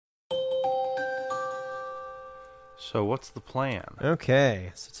So what's the plan?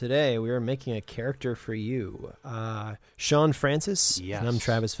 Okay, so today we are making a character for you. Sean Francis, Yes. and I'm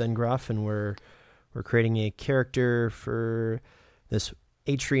Travis Vengroff, and we're creating a character for this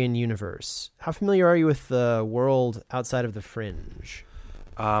Atrian universe. How familiar are you with the world outside of the Fringe?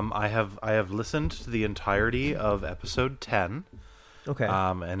 I have listened to the entirety of episode 10. Okay.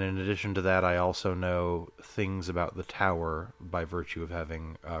 And in addition to that, I also know things about the tower by virtue of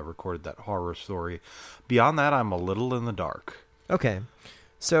having recorded that horror story. Beyond that, I'm a little in the dark. Okay.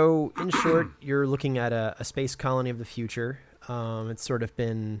 So, in short, you're looking at a space colony of the future. It's sort of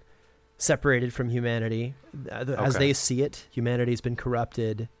been separated from humanity. As they see it, humanity's been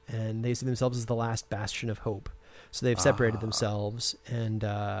corrupted, and they see themselves as the last bastion of hope. So they've separated themselves, and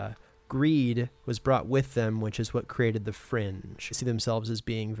greed was brought with them, which is what created the Fringe. They see themselves as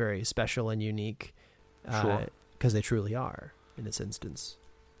being very special and unique, because they truly are, in this instance.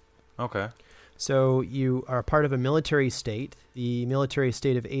 Okay. So you are a part of a military state. The military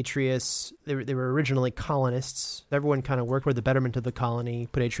state of Atreus, they were originally colonists. Everyone kind of worked for the betterment of the colony,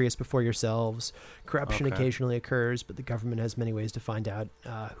 put Atreus before yourselves. Corruption occasionally occurs, but the government has many ways to find out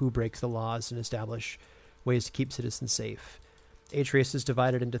who breaks the laws and establish ways to keep citizens safe. Atreus is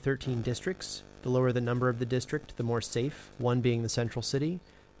divided into 13 districts. The lower the number of the district, the more safe, one being the central city,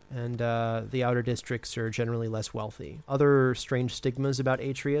 and the outer districts are generally less wealthy. Other strange stigmas about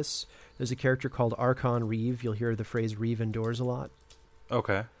Atreus: there's a character called Archon Reeve. You'll hear the phrase Reeve indoors a lot.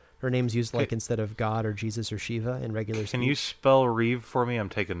 Okay. Her name's used instead of God or Jesus or Shiva in regular speech. Can you spell Reeve for me? I'm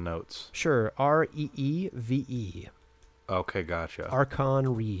taking notes. Sure. Reeve. Okay, gotcha.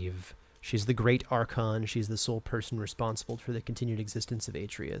 Archon Reeve. She's the great Archon. She's the sole person responsible for the continued existence of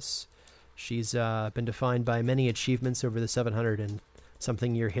Atreus. She's been defined by many achievements over the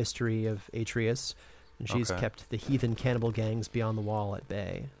 700-and-something year history of Atreus, and she's kept the heathen cannibal gangs beyond the wall at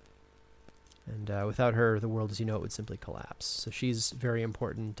bay. And without her, the world as you know it would simply collapse. So she's very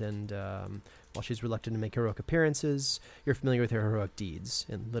important, and while she's reluctant to make heroic appearances, you're familiar with her heroic deeds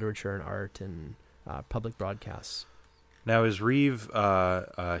in literature and art and public broadcasts. Now, is Reeve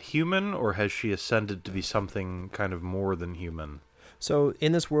human, or has she ascended to be something kind of more than human? So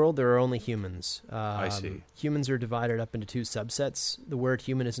in this world, there are only humans. I see. Humans are divided up into two subsets. The word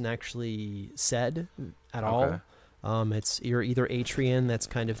human isn't actually said at all. You're either Atrian, that's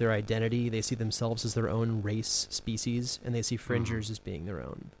kind of their identity. They see themselves as their own race, species, and they see Fringers as being their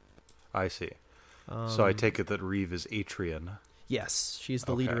own. I see. So I take it that Reeve is Atrian. Yes, she's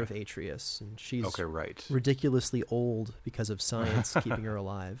the leader of Atreus, and she's ridiculously old because of science keeping her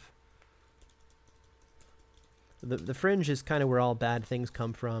alive. The Fringe is kind of where all bad things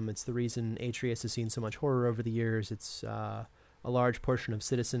come from. It's the reason Atreus has seen so much horror over the years. It's a large portion of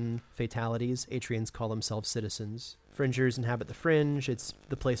citizen fatalities. Atrians call themselves citizens. Fringers inhabit the Fringe. It's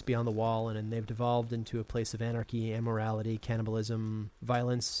the place beyond the wall, and they've devolved into a place of anarchy, immorality, cannibalism.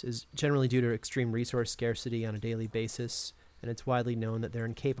 Violence is generally due to extreme resource scarcity on a daily basis, and it's widely known that they're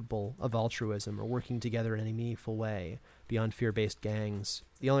incapable of altruism or working together in any meaningful way beyond fear-based gangs.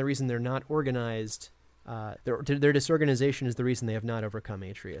 The only reason they're not organized, their disorganization is the reason they have not overcome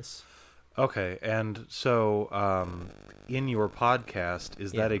Atreus. Okay, and so in your podcast,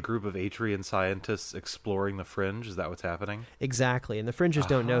 is that a group of Atrian scientists exploring the Fringe? Is that what's happening? Exactly, and the Fringers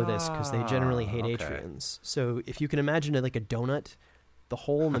don't know this because they generally hate Atrians. So if you can imagine it like a donut, the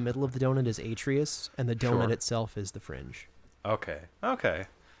hole in the middle of the donut is Atreus, and the donut itself is the Fringe. Okay,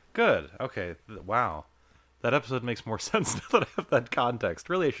 good. Okay, wow. That episode makes more sense now that I have that context.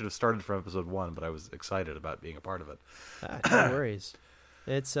 Really, I should have started from episode 1, but I was excited about being a part of it. No worries.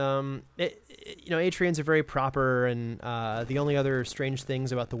 It's Atrians are very proper, and the only other strange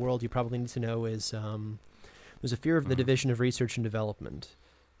things about the world you probably need to know is there's a fear of the Division of Research and Development,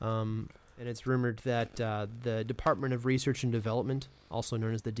 and it's rumored that the Department of Research and Development, also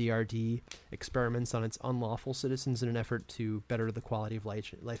known as the DRD, experiments on its unlawful citizens in an effort to better the quality of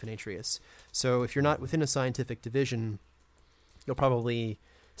life in Atreus. So if you're not within a scientific division, you'll probably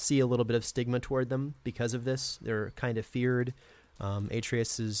see a little bit of stigma toward them because of this. They're kind of feared.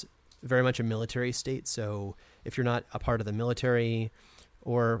 Atreus is very much a military state, so if you're not a part of the military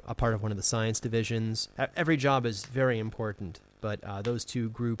or a part of one of the science divisions, every job is very important, but those two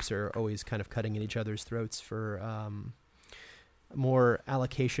groups are always kind of cutting at each other's throats for more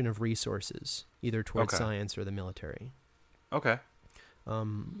allocation of resources, either towards science or the military. Okay.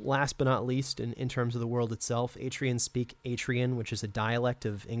 Last but not least, in terms of the world itself, Atrians speak Atrian, which is a dialect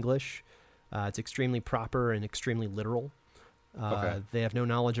of English. It's extremely proper and extremely literal. They have no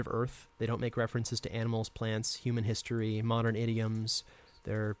knowledge of Earth. They don't make references to animals, plants, human history, modern idioms.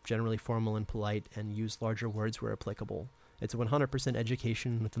 They're generally formal and polite and use larger words where applicable. It's a 100%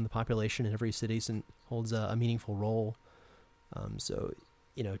 education within the population, and every citizen holds a meaningful role. So,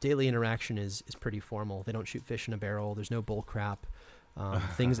 daily interaction is pretty formal. They don't shoot fish in a barrel. There's no bull crap.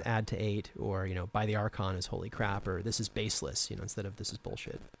 Things add to 8, or, buy the Archon is holy crap, or this is baseless, instead of this is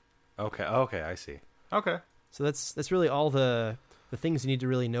bullshit. Okay, I see. Okay. So that's really all the things you need to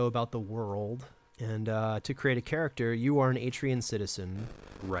really know about the world. And to create a character, you are an Atrian citizen.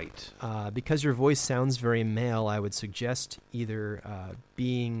 Right. Because your voice sounds very male, I would suggest either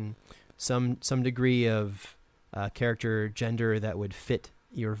being some degree of character gender that would fit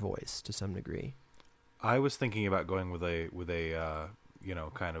your voice to some degree. I was thinking about going with a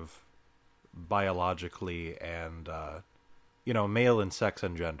kind of biologically and male in sex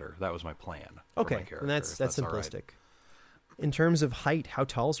and gender. That was my plan. Okay, and that's simplistic. Right. In terms of height, how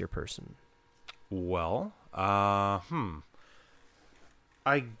tall is your person? Well, I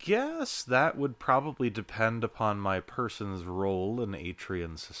guess that would probably depend upon my person's role in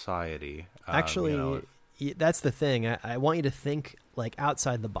Atrian society. Actually, that's the thing. I want you to think like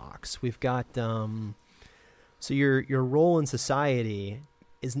outside the box. We've got so your role in society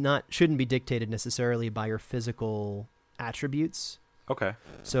shouldn't be dictated necessarily by your physical attributes. Okay.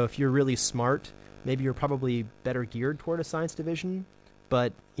 So if you're really smart, maybe you're probably better geared toward a science division.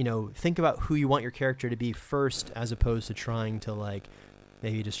 But, think about who you want your character to be first, as opposed to trying to,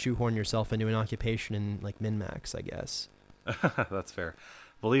 maybe just shoehorn yourself into an occupation and, min-max, I guess. That's fair.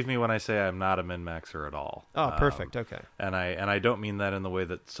 Believe me when I say I'm not a min-maxer at all. Oh, perfect. Okay. And I don't mean that in the way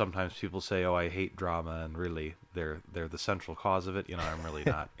that sometimes people say, oh, I hate drama, and really they're the central cause of it. I'm really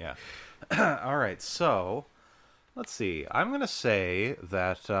not. Yeah. All right. So, let's see. I'm going to say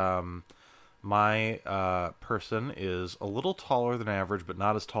that... my person is a little taller than average, but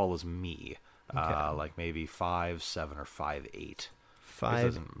not as tall as me. Okay. Like maybe 5'7" or 5'8". 5'8"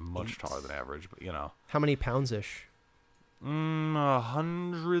 isn't much taller than average, but How many pounds-ish?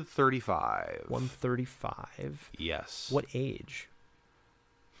 135. 135. Yes. What age?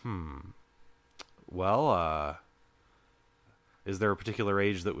 Well, is there a particular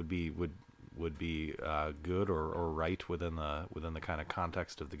age that would be good or right within the kind of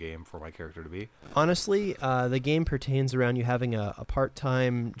context of the game for my character to be? Honestly, the game pertains around you having a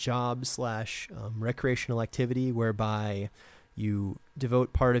part-time job / recreational activity whereby you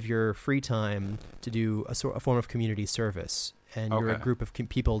devote part of your free time to do a form of community service, and you're a group of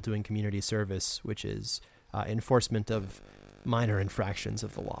people doing community service, which is enforcement of minor infractions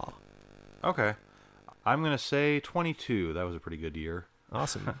of the law. Okay, I'm going to say 22. That was a pretty good year.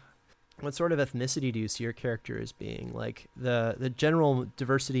 Awesome. What sort of ethnicity do you see your character as being? Like the general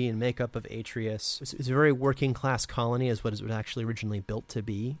diversity and makeup of Atreus is a very working class colony, as what it was actually originally built to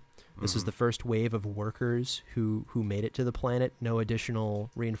be. This is the first wave of workers who made it to the planet. No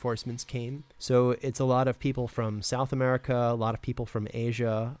additional reinforcements came. So it's a lot of people from South America, a lot of people from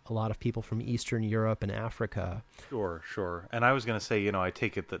Asia, a lot of people from Eastern Europe and Africa. Sure. And I was going to say, I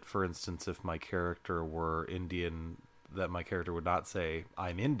take it that, for instance, if my character were Indian, that my character would not say,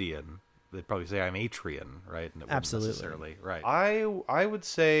 I'm Indian. They'd probably say I'm Atrian, right? And it Absolutely. Necessarily, right. I would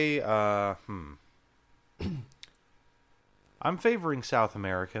say, I'm favoring South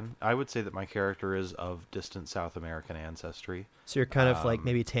American. I would say that my character is of distant South American ancestry. So you're kind of like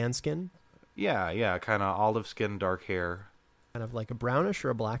maybe tan skin? Yeah, kind of olive skin, dark hair. Kind of like a brownish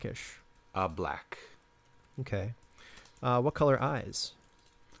or a blackish? Black. Okay. What color eyes?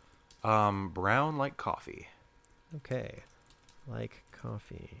 Brown like coffee. Okay. Like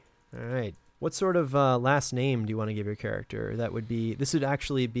coffee. All right. What sort of last name do you want to give your character? This would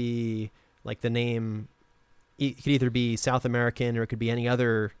actually be like the name... It could either be South American or it could be any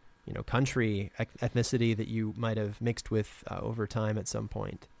other, country, ethnicity that you might have mixed with over time at some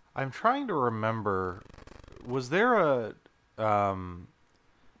point. I'm trying to remember, was there in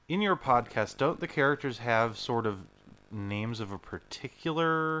your podcast, don't the characters have sort of names of a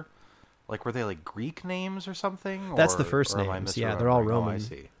particular, like were they like Greek names or something? That's the first names. Yeah, they're all Roman. Oh, I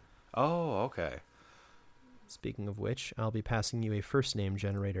see. Oh, okay. Speaking of which, I'll be passing you a first name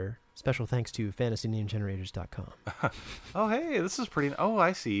generator. Special thanks to fantasynamegenerators.com. Oh, hey, this is pretty... Oh,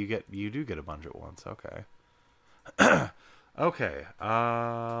 I see. You do get a bunch at once. Okay. Okay.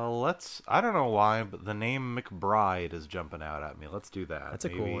 Let's... I don't know why, but the name McBride is jumping out at me. Let's do that. That's a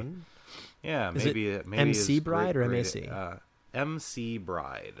cool one. Yeah, maybe MC Bride or MAC? MC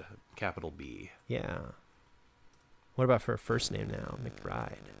Bride, capital B. Yeah. What about for a first name now?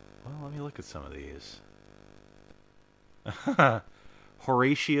 McBride. Well, let me look at some of these.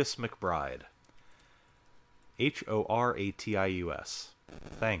 Horatius McBride. Horatius.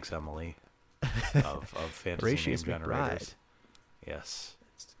 Thanks, Emily. Of Fantasy Horatius Name Generators. McBride. Yes.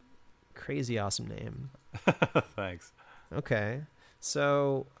 Crazy awesome name. Thanks. Okay.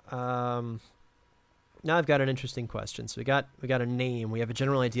 So now I've got an interesting question. So we got a name. We have a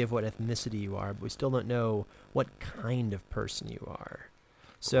general idea of what ethnicity you are, but we still don't know what kind of person you are.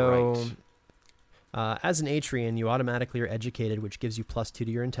 So as an Atrian, you automatically are educated, which gives you +2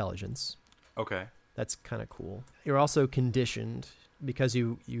 to your intelligence. Okay. That's kind of cool. You're also conditioned because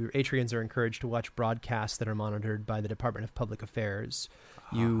your Atrians are encouraged to watch broadcasts that are monitored by the Department of Public Affairs.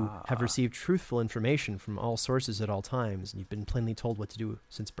 You have received truthful information from all sources at all times, and you've been plainly told what to do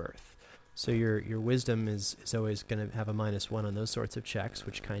since birth. So your wisdom is always going to have a -1 on those sorts of checks,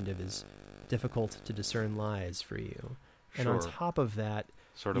 which kind of is difficult to discern lies for you. And on top of that,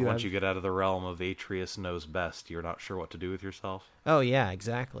 sort of once you get out of the realm of Atreus knows best, you're not sure what to do with yourself. Oh yeah,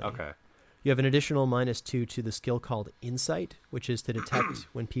 exactly. Okay. You have an additional -2 to the skill called Insight, which is to detect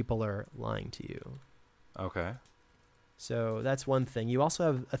when people are lying to you. Okay. So that's one thing. You also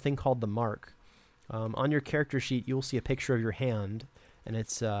have a thing called the Mark. On your character sheet, you'll see a picture of your hand, and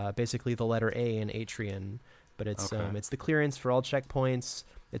it's basically the letter A in Atrian, but it's the clearance for all checkpoints.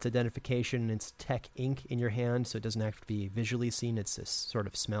 It's identification. It's tech ink in your hand, so it doesn't have to be visually seen. It's sort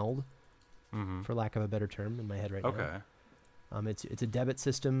of smelled, for lack of a better term in my head right now. Okay. It's a debit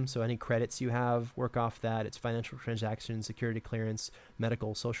system, so any credits you have work off that. It's financial transactions, security clearance,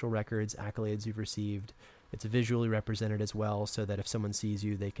 medical, social records, accolades you've received. It's visually represented as well, so that if someone sees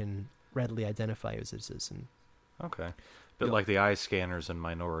you, they can readily identify you as a citizen. Okay. Bit like the eye scanners in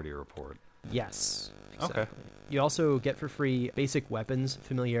Minority Report. Yes. Exactly. Okay. You also get for free basic weapons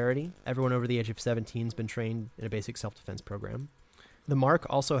familiarity. Everyone over the age of 17 has been trained in a basic self-defense program. The Mark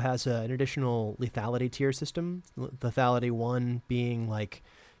also has an additional lethality tier system. Lethality 1 being like,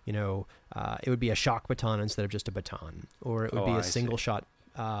 it would be a shock baton instead of just a baton, or it would be a single shot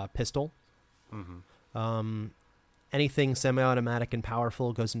pistol. Anything semi-automatic and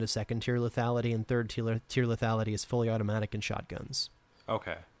powerful goes into 2nd tier lethality, and 3rd tier lethality is fully automatic and shotguns.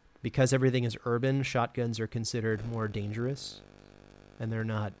 Okay. Because everything is urban, shotguns are considered more dangerous, and they're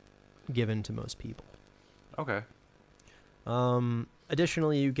not given to most people. Okay.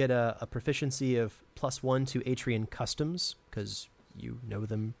 Additionally, you get a proficiency of +1 to Atrian customs, because you know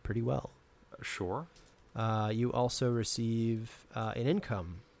them pretty well. Sure. You also receive an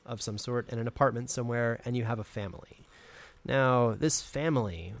income of some sort and an apartment somewhere, and you have a family. Now, this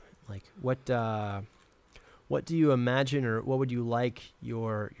family, like, what do you imagine, or what would you like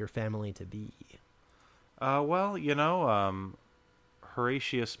your family to be? Well,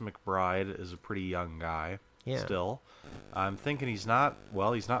 Horatius McBride is a pretty young guy. Yeah. Still, I'm thinking he's not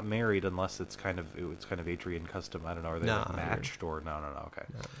married unless it's kind of Atrian custom. I don't know. Are they matched or no? Okay.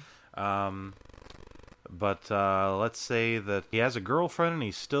 No. But let's say that he has a girlfriend and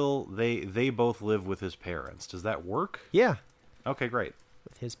he's still they both live with his parents. Does that work? Yeah. Okay, great.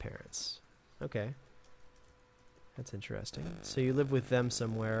 With his parents. Okay. That's interesting. So you live with them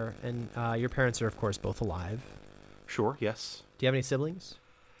somewhere, and your parents are, of course, both alive. Sure. Yes. Do you have any siblings?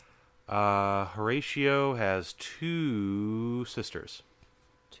 Horatio has 2 sisters.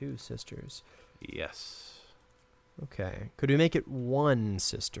 2 sisters. Yes. Okay. Could we make it 1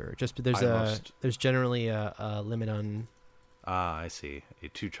 sister? Just there's generally a limit on. I see. A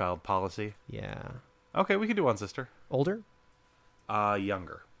 2-child policy. Yeah. Okay, we can do 1 sister. Older?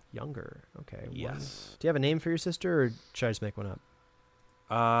 Younger. Younger. Okay. Yes. 1. Do you have a name for your sister, or should I just make one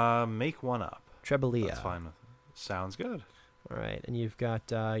up? Make one up. Trebelia. That's fine. Sounds good. All right, and you've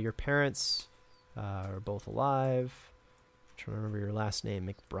got your parents are both alive. I'm trying to remember your last name,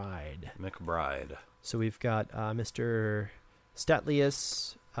 McBride. McBride. So we've got Mr.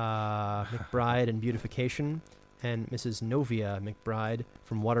 Statlius McBride in beautification, and Mrs. Novia McBride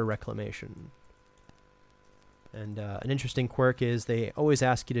from water reclamation. And an interesting quirk is they always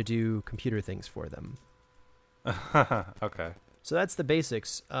ask you to do computer things for them. Okay. So that's the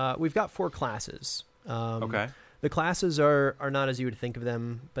basics. We've got 4 classes. Okay. The classes are not as you would think of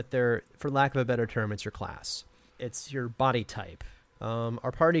them, but they're, for lack of a better term, it's your class. It's your body type.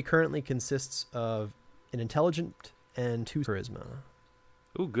 Our party currently consists of an intelligent and 2 charisma.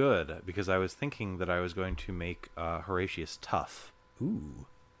 Ooh, good, because I was thinking that I was going to make Horatius tough. Ooh,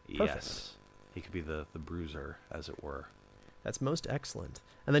 yes. perfect. He could be the bruiser, as it were. That's most excellent.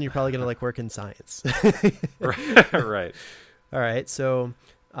 And then you're probably going to work in science. Right. All right, so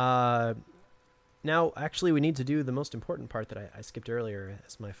now actually we need to do the most important part that I skipped earlier.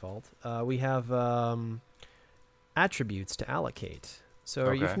 It's my fault. We have attributes to allocate. So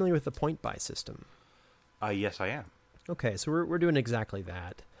are you familiar with the point buy system? Yes, I am. Okay, so we're doing exactly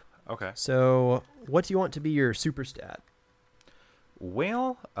that. Okay. So what do you want to be your super stat?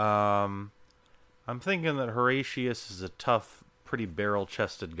 Well, I'm thinking that Horatius is a tough, pretty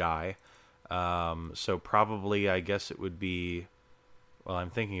barrel-chested guy. So probably, I guess it would be. Well,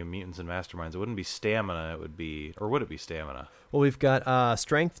 I'm thinking of mutants and masterminds. It wouldn't be stamina. It would be, or would it be stamina? Well, we've got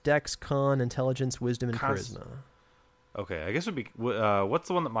strength, dex, con, intelligence, wisdom, and charisma. Okay, I guess it would be. What's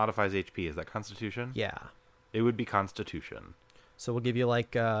the one that modifies HP? Is that Constitution? Yeah. It would be Constitution. So we'll give you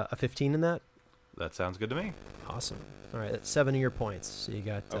like a 15 in that. That sounds good to me. Awesome. All right, that's 7 of your points. So you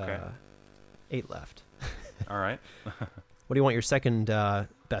got Okay. 8 left. All right. What do you want your second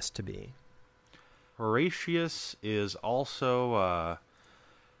best to be? Horatius is also.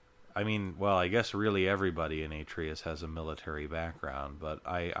 I guess really everybody in Atreus has a military background, but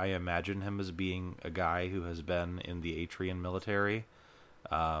I imagine him as being a guy who has been in the Atrian military,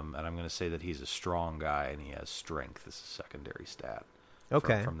 and I'm going to say that he's a strong guy and he has strength as a secondary stat.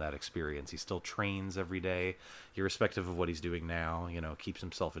 Okay. From that experience, he still trains every day, irrespective of what he's doing now. Keeps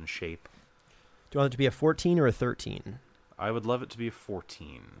himself in shape. Do you want it to be a 14 or a 13? I would love it to be a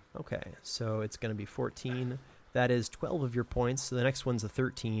 14. Okay, so it's going to be 14. That is 12 of your points. So the next one's a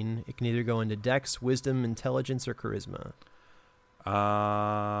 13. It can either go into dex, wisdom, intelligence, or charisma.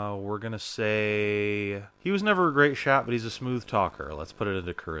 We're going to say he was never a great shot, but he's a smooth talker. Let's put it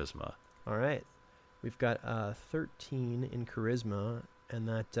into charisma. All right. We've got 13 in charisma, and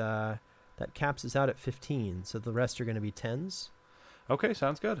that caps us out at 15. So the rest are going to be 10s. Okay,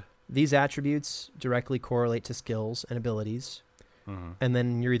 sounds good. These attributes directly correlate to skills and abilities. Mm-hmm. And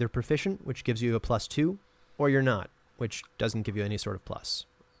then you're either proficient, which gives you a +2, or you're not, which doesn't give you any sort of plus.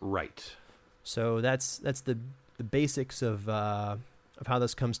 Right. So that's the basics of how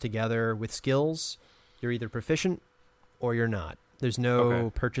this comes together. With skills, you're either proficient or you're not. There's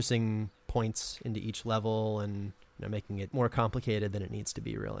no purchasing points into each level and making it more complicated than it needs to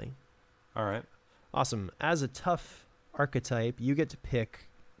be, really. All right. Awesome. As a tough archetype, you get to pick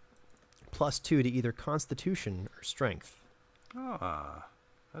 +2 to either Constitution or Strength. Ah,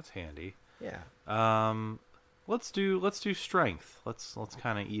 that's handy. Yeah. Let's do strength. Let's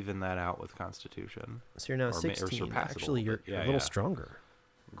kind of even that out with Constitution. So you're now 16. Actually, you're a little stronger.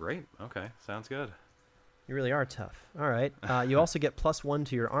 Great. Okay, sounds good. You really are tough. All right. You also get +1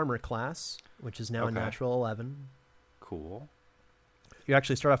 to your armor class, which is now a natural 11. Cool. You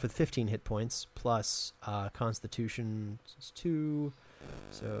actually start off with 15 hit points plus Constitution is 2,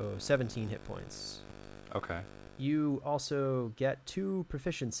 so 17 hit points. Okay. You also get 2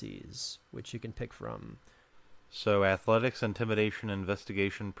 proficiencies, which you can pick from. So athletics, intimidation,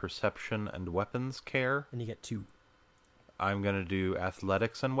 investigation, perception, and weapons care. And you get 2. I'm going to do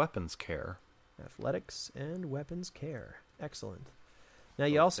athletics and weapons care. Athletics and weapons care. Excellent. Now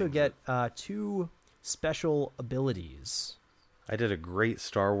you also get 2 special abilities. I did a great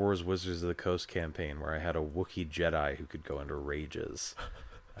Star Wars Wizards of the Coast campaign where I had a Wookiee Jedi who could go into rages.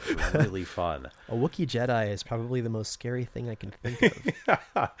 That was really fun. A Wookiee Jedi is probably the most scary thing I can think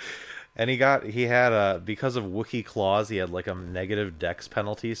of. And he had because of Wookiee claws, he had like a negative dex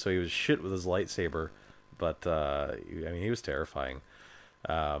penalty, so he was shit with his lightsaber. But he was terrifying.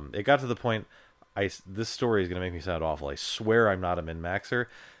 It got to the point. This story is going to make me sound awful. I swear I'm not a min-maxer.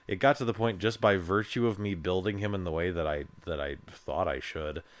 It got to the point just by virtue of me building him in the way that I thought I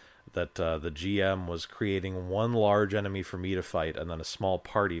should, that the GM was creating one large enemy for me to fight and then a small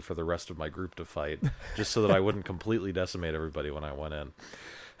party for the rest of my group to fight, just so that I wouldn't completely decimate everybody when I went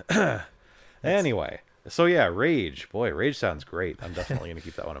in. Anyway, so yeah, Rage. Boy, Rage sounds great. I'm definitely going to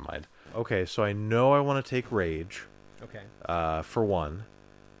keep that one in mind. Okay, so I know I want to take Rage. Okay. For one.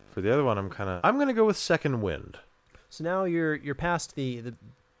 For the other one, I'm going to go with Second Wind. So now you're past the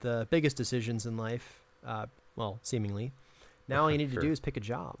biggest decisions in life, seemingly. Now all you need to do is pick a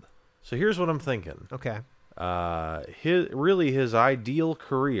job. So here's what I'm thinking. Okay. His ideal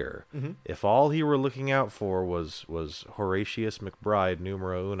career, if all he were looking out for was Horatius McBride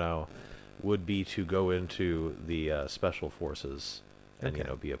numero uno, would be to go into the special forces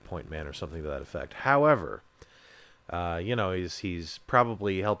and be a point man or something to that effect. However, he's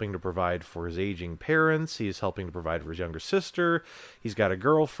probably helping to provide for his aging parents. He's helping to provide for his younger sister. He's got a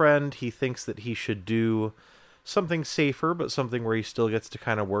girlfriend. He thinks that he should do something safer, but something where he still gets to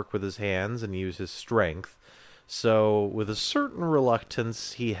kind of work with his hands and use his strength. So, with a certain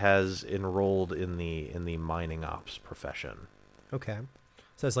reluctance, he has enrolled in the mining ops profession. Okay.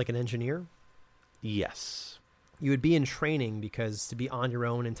 So it's like an engineer? Yes. You would be in training because to be on your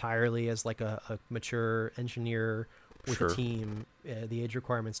own entirely as like a mature engineer with a team, the age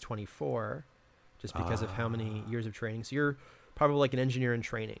requirement's 24, just because of how many years of training. So you're probably like an engineer in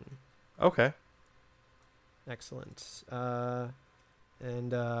training. Okay. Excellent.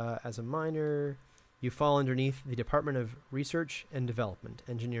 And as a minor, you fall underneath the Department of Research and Development,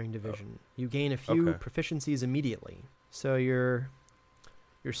 Engineering Division. You gain a few proficiencies immediately. So you're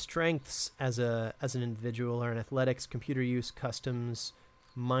Your strengths as an individual are in athletics, computer use, customs,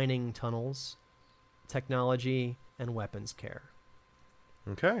 mining tunnels, technology, and weapons care.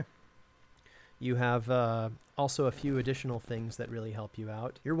 Okay. You have also a few additional things that really help you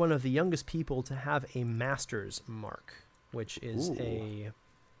out. You're one of the youngest people to have a master's mark, which is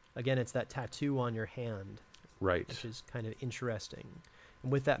again, it's that tattoo on your hand. Right. Which is kind of interesting.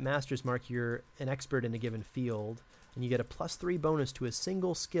 And with that master's mark, you're an expert in a given field, and you get a +3 bonus to a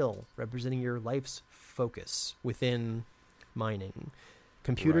single skill representing your life's focus within mining.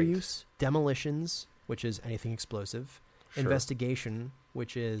 Computer use, demolitions, which is anything explosive, investigation,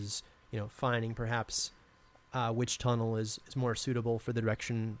 which is, finding perhaps which tunnel is more suitable for the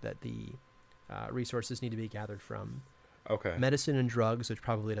direction that the resources need to be gathered from. Okay. Medicine and drugs, which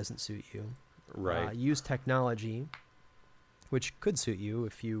probably doesn't suit you. Right. Use technology, which could suit you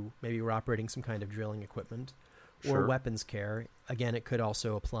if you maybe were operating some kind of drilling equipment. Or weapons care. Again, it could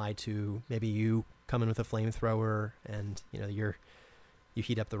also apply to maybe you come in with a flamethrower and, you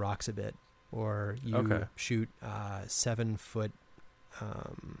heat up the rocks a bit. Or you shoot 7-foot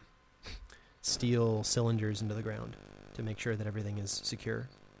steel cylinders into the ground to make sure that everything is secure.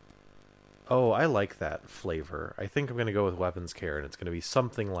 Oh, I like that flavor. I think I'm going to go with weapons care, and it's going to be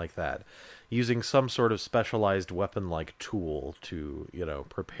something like that. Using some sort of specialized weapon-like tool to,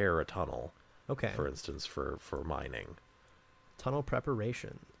 prepare a tunnel. Okay. For instance, for mining. Tunnel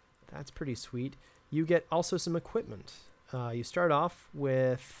preparation. That's pretty sweet. You get also some equipment. You start off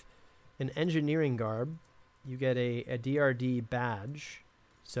with an engineering garb. You get a DRD badge.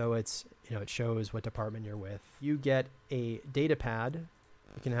 So it's, it shows what department you're with. You get a data pad.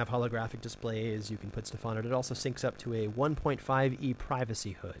 You can have holographic displays. You can put stuff on it. It also syncs up to a 1.5e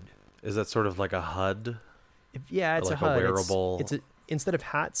privacy hood. Is that sort of like a HUD? It's like a HUD. A wearable. Instead of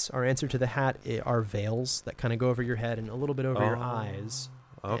hats, our answer to the hat are veils that kind of go over your head and a little bit over your eyes.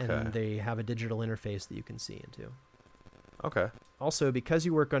 Okay. And they have a digital interface that you can see into. Okay. Also, because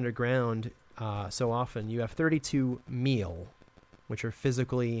you work underground so often, you have 32 meal, which are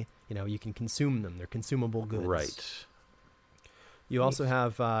physically, you can consume them. They're consumable goods. Right. You also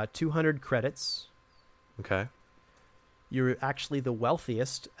have 200 credits. Okay. You're actually the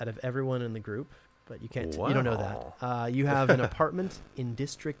wealthiest out of everyone in the group, but you can't. You don't know that. You have an apartment in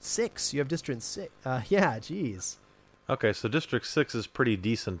District 6. You have District 6. Yeah, geez. Okay, so District 6 is pretty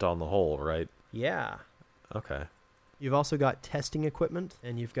decent on the whole, right? Yeah. Okay. You've also got testing equipment,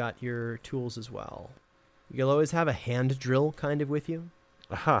 and you've got your tools as well. You'll always have a hand drill kind of with you.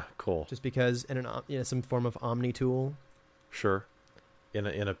 Aha, cool. Just because, and some form of Omni tool. Sure. In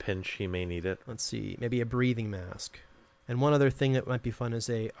a pinch, he may need it. Let's see, maybe a breathing mask. And one other thing that might be fun is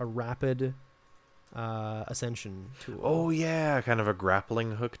a rapid ascension tool. Oh, yeah, kind of a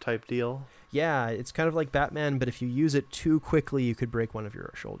grappling hook type deal. Yeah, it's kind of like Batman, but if you use it too quickly, you could break one of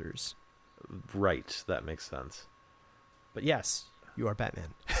your shoulders. Right, that makes sense. But yes, you are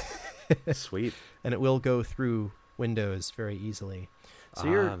Batman. Sweet. And it will go through windows very easily. So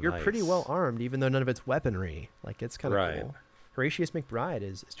you're nice. Pretty well armed, even though none of it's weaponry. Like, it's kind of cool. Horatius McBride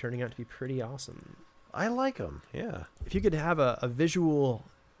is turning out to be pretty awesome. I like him, yeah. If you could have a visual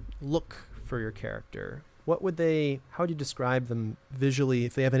look for your character, how would you describe them visually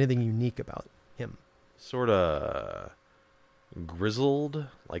if they have anything unique about him? Sort of grizzled,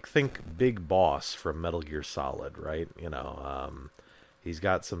 like think Big Boss from Metal Gear Solid, right? He's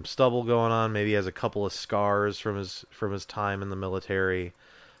got some stubble going on, maybe he has a couple of scars from his time in the military.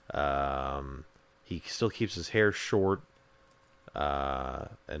 He still keeps his hair short.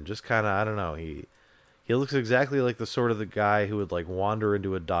 And just kind of, I don't know, he looks exactly like the sort of the guy who would like wander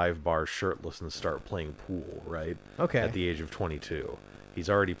into a dive bar shirtless and start playing pool, right? Okay. At the age of 22. He's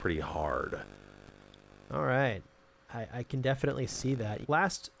already pretty hard. All right. I can definitely see that.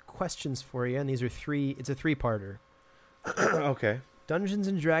 Last questions for you, and it's a 3-parter. Okay.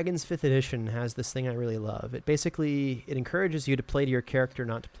 Dungeons & Dragons 5th edition has this thing I really love. It encourages you to play to your character,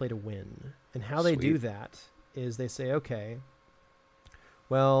 not to play to win. And how they do that is they say, okay,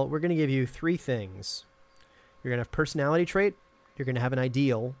 well, we're going to give you 3 things. You're going to have personality trait, you're going to have an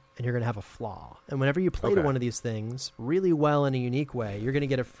ideal, and you're going to have a flaw. And whenever you play to one of these things really well in a unique way, you're going to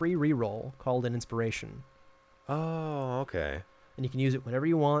get a free reroll called an inspiration. Oh, okay. And you can use it whenever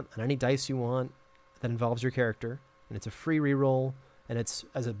you want, on any dice you want that involves your character. And it's a free reroll, and it's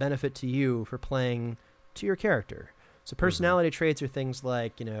as a benefit to you for playing to your character. So personality traits are things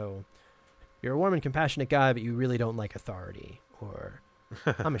like, you're a warm and compassionate guy, but you really don't like authority. Or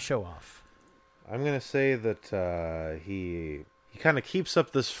I'm a show-off. I'm going to say that he kind of keeps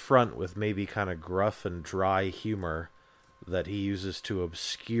up this front with maybe kind of gruff and dry humor that he uses to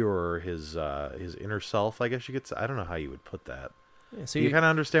obscure his inner self, I guess you could say. I don't know how you would put that. Yeah, so you kind of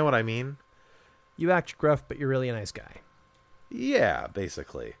understand what I mean? you act gruff, but you're really a nice guy. Yeah,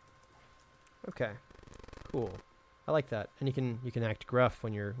 basically. Okay, cool. I like that. And you can act gruff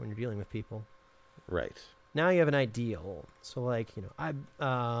when you're dealing with people. Right. Now you have an ideal. So like,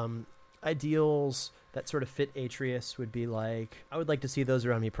 ideals that sort of fit Atreus would be like, I would like to see those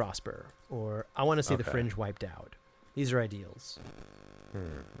around me prosper, or I want to see the fringe wiped out. These are ideals.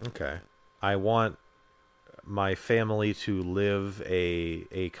 Okay. I want my family to live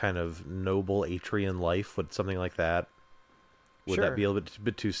a kind of noble Atrian life. Would something like that? Would Sure. that be a little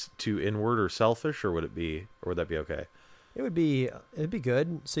bit too inward or selfish, or would that be okay? It'd be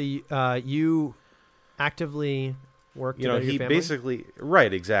good. So you actively work to better your he family? basically,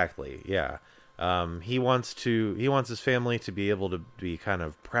 right, exactly. Yeah. He wants his family to be able to be kind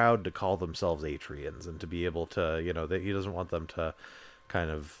of proud to call themselves Atrians, and to be able to, that he doesn't want them to kind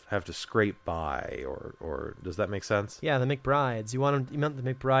of have to scrape by, or does that make sense? Yeah, the McBrides. You want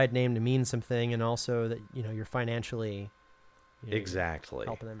the McBride name to mean something, and also that you're financially Exactly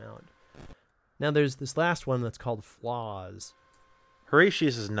helping them out. Now there's this last one that's called flaws.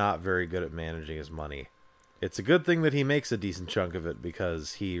 Horatius is not very good at managing his money. It's a good thing that he makes a decent chunk of it,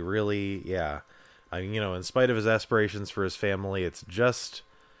 because he really, in spite of his aspirations for his family, it's just,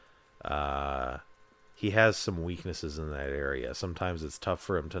 he has some weaknesses in that area. Sometimes it's tough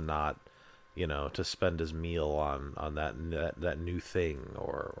for him to not, to spend his meal on that new thing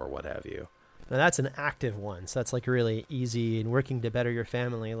or what have you. Now that's an active one, so that's like really easy, and working to better your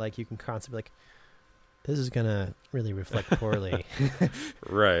family, like you can constantly like, this is gonna really reflect poorly.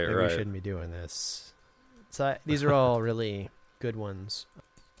 Right, Maybe right. we shouldn't be doing this. So these are all really good ones.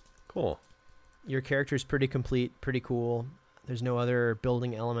 Cool. Your character's pretty complete, pretty cool. There's no other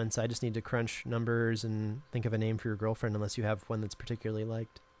building elements. I just need to crunch numbers and think of a name for your girlfriend, unless you have one that's particularly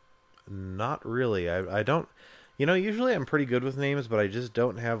liked. Not really. I don't. Usually I'm pretty good with names, but I just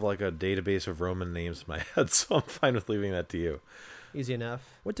don't have like a database of Roman names in my head, so I'm fine with leaving that to you. Easy enough.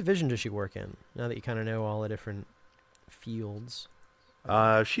 What division does she work in, now that you kind of know all the different fields?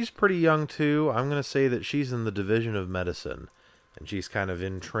 She's pretty young too. I'm going to say that she's in the division of medicine, and she's kind of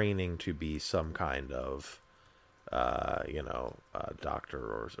in training to be some kind of, doctor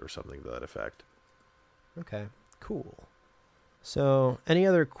or something to that effect. Okay, cool. So, any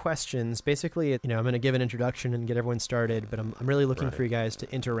other questions? Basically, I'm going to give an introduction and get everyone started, but I'm really looking for you guys to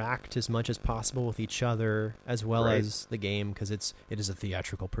interact as much as possible with each other, as well as the game, because it is a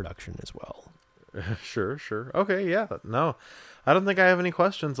theatrical production as well. Sure. Okay, yeah. No, I don't think I have any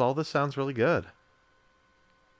questions. All this sounds really good.